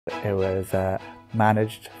It was a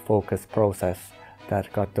managed, focused process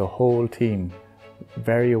that got the whole team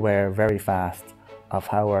very aware, very fast of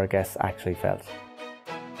how our guests actually felt.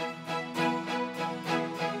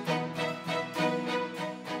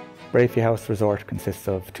 Breaffy House Resort consists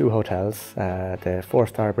of two hotels, the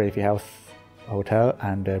 4-star Breaffy House Hotel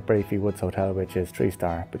and the Breaffy Woods Hotel, which is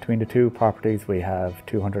 3-star. Between the two properties we have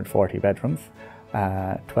 240 bedrooms,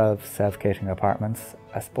 12 self-catering apartments,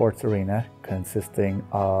 a sports arena consisting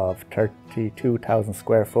of 32,000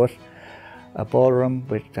 square foot, a ballroom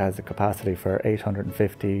which has a capacity for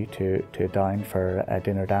 850 to dine for a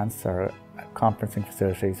dinner dance, or conferencing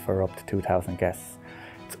facilities for up to 2,000 guests.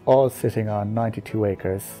 It's all sitting on 92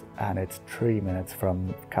 acres and it's 3 minutes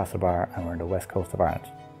from Castlebar, and we're on the west coast of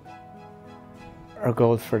Ireland. Our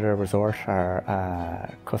goals for the resort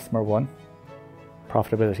are customer 1,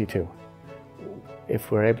 profitability 2. If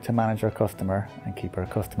we're able to manage our customer and keep our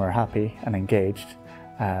customer happy and engaged,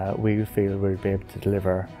 we feel we'll be able to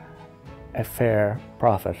deliver a fair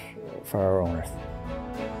profit for our owners.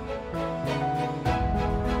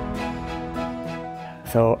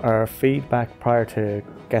 So our feedback prior to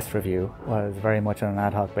GuestRevu was very much on an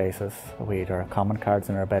ad hoc basis. We had our comment cards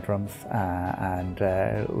in our bedrooms and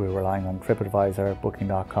we were relying on TripAdvisor,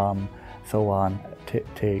 Booking.com, so on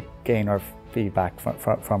to gain our feedback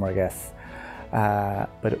from our guests.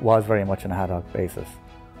 But it was very much on an ad hoc basis.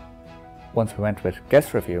 Once we went with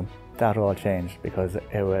GuestRevu, that all changed because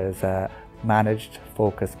it was a managed,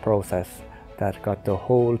 focused process that got the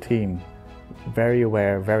whole team very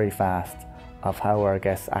aware, very fast of how our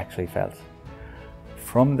guests actually felt.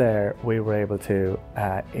 From there, we were able to,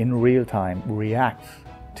 in real time, react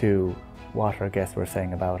to what our guests were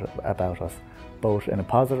saying about us, both in a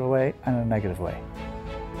positive way and a negative way.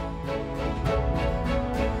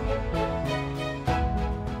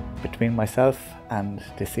 Between myself and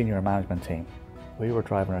the senior management team, we were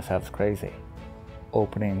driving ourselves crazy,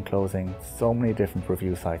 opening and closing so many different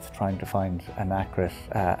review sites, trying to find an accurate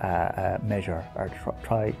measure or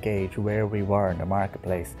try gauge where we were in the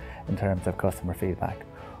marketplace in terms of customer feedback.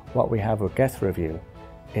 What we have with GuestRevu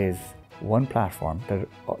is one platform that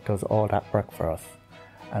does all that work for us,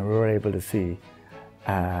 and we were able to see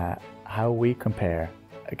how we compare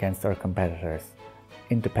against our competitors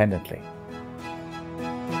independently.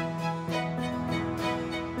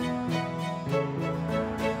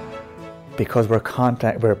 Because we're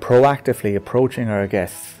proactively approaching our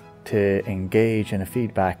guests to engage in a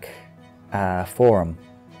feedback forum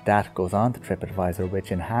that goes on to TripAdvisor,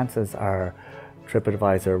 which enhances our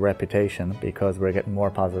TripAdvisor reputation because we're getting more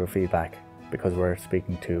positive feedback because we're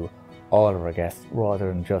speaking to all of our guests rather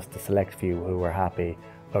than just a select few who were happy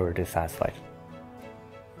or were dissatisfied.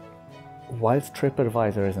 Whilst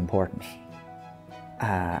TripAdvisor is important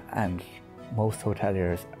and most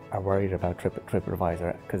hoteliers are worried about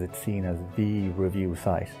TripAdvisor because it's seen as the review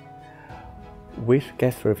site, with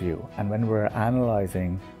GuestRevu and when we're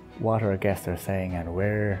analysing what our guests are saying and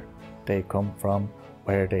where they come from,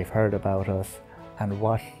 where they've heard about us and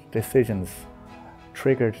what decisions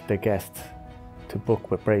triggered the guests to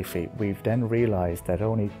book with Breaffy, we've then realised that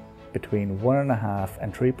only between 1.5%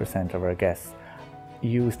 and 3% of our guests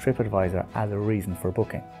use TripAdvisor as a reason for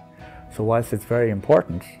booking. So whilst it's very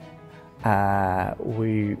important,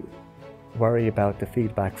 we worry about the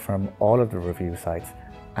feedback from all of the review sites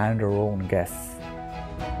and our own guests.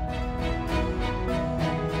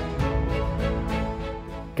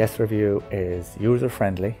 GuestRevu is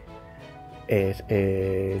user-friendly.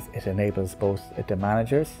 It enables both the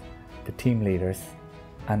managers, the team leaders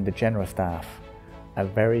and the general staff a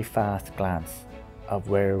very fast glance of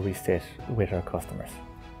where we sit with our customers.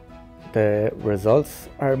 The results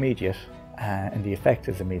are immediate and the effect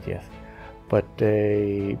is immediate. But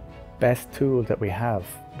the best tool that we have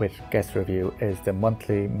with GuestRevu is the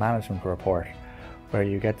monthly management report, where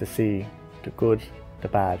you get to see the good, the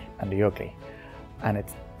bad and the ugly. And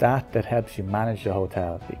it's that helps you manage the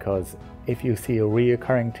hotel, because if you see a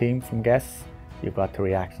reoccurring theme from guests, you've got to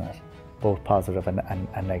react on it, both positive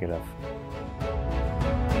and negative.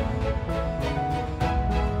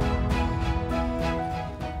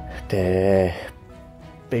 The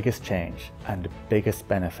biggest change and the biggest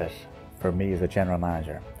benefit for me as a general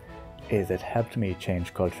manager is it helped me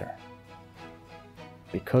change culture.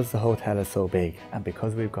 Because the hotel is so big and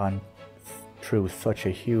because we've gone through such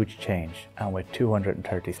a huge change, and with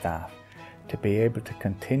 230 staff, to be able to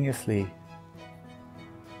continuously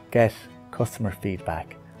get customer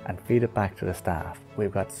feedback and feed it back to the staff,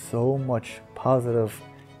 we've got so much positive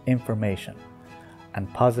information,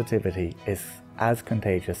 and positivity is as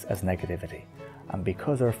contagious as negativity. And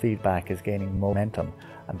because our feedback is gaining momentum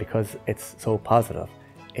and because it's so positive,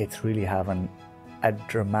 it's really having a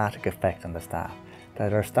dramatic effect on the staff,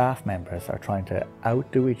 that our staff members are trying to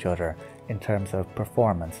outdo each other in terms of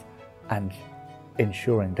performance and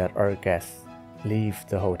ensuring that our guests leave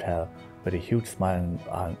the hotel with a huge smile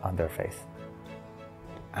on their face.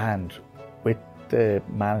 And with the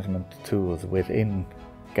management tools within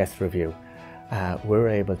GuestRevu, we're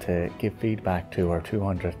able to give feedback to our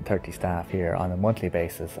 230 staff here on a monthly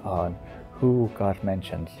basis on who got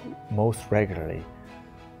mentioned most regularly.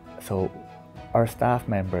 So our staff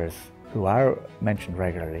members who are mentioned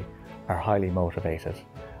regularly are highly motivated,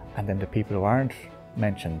 and then the people who aren't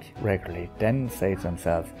mentioned regularly then say to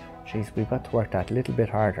themselves, geez, we've got to work that little bit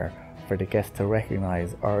harder for the guests to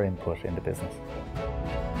recognise our input in the business.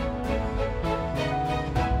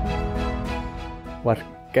 What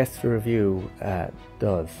GuestRevu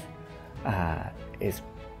does is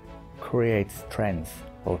creates trends,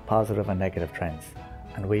 both positive and negative trends.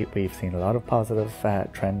 And we've seen a lot of positive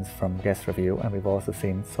trends from GuestRevu, and we've also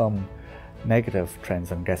seen some negative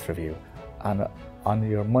trends on GuestRevu. And on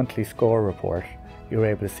your monthly score report, you're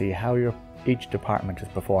able to see how each department is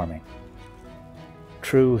performing.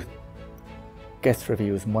 Through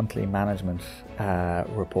GuestRevu's monthly management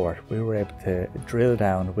report, we were able to drill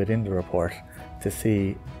down within the report to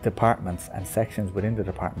see departments and sections within the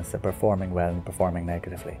departments that are performing well and performing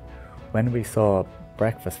negatively. When we saw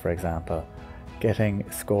breakfast, for example, getting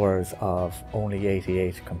scores of only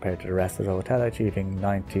 88 compared to the rest of the hotel, achieving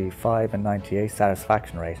 95 and 98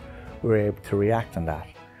 satisfaction rate, we were able to react on that.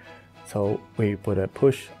 So we put a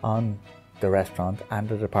push on the restaurant and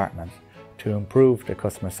the department to improve the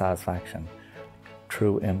customer satisfaction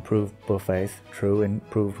through improved buffets, through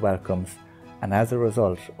improved welcomes, and as a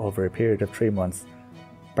result, over a period of 3 months,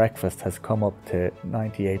 breakfast has come up to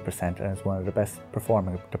 98% and is one of the best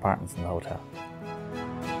performing departments in the hotel.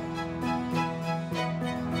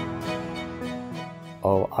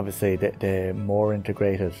 Oh, obviously the more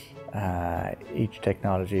integrated each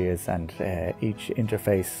technology is, and each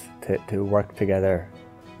interface to work together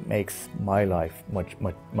makes my life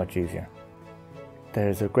much easier.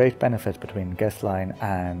 There's a great benefit between Guestline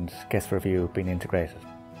and GuestRevu being integrated,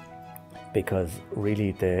 because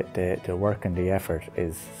really the work and the effort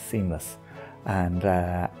is seamless. And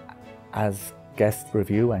as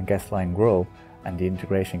GuestRevu and Guestline grow and the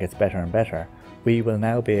integration gets better and better, we will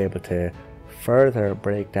now be able to further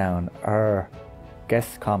break down our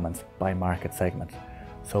guest comments by market segment.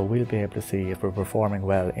 So we'll be able to see if we're performing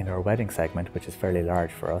well in our wedding segment, which is fairly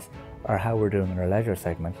large for us, or how we're doing in our leisure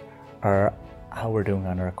segment, or how we're doing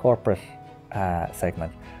on our corporate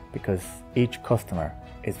segment, because each customer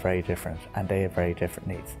is very different and they have very different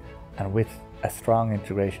needs. And with a strong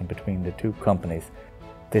integration between the two companies,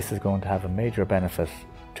 this is going to have a major benefit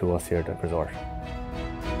to us here at the resort.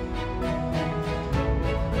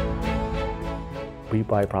 We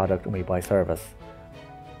buy product and we buy service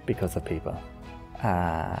because of people,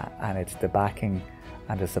 and it's the backing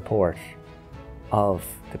and the support of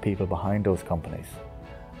the people behind those companies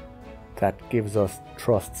that gives us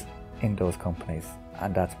trust in those companies,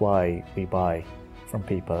 and that's why we buy from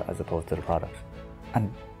people as opposed to the product.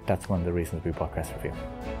 And that's one of the reasons we bought GuestRevu.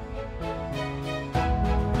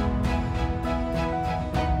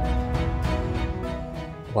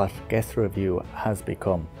 What GuestRevu has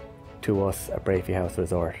become to us at Breaffy House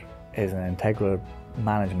Resort is an integral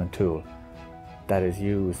management tool that is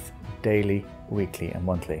used daily, weekly and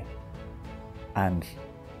monthly, and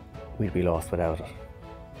we'd be lost without it.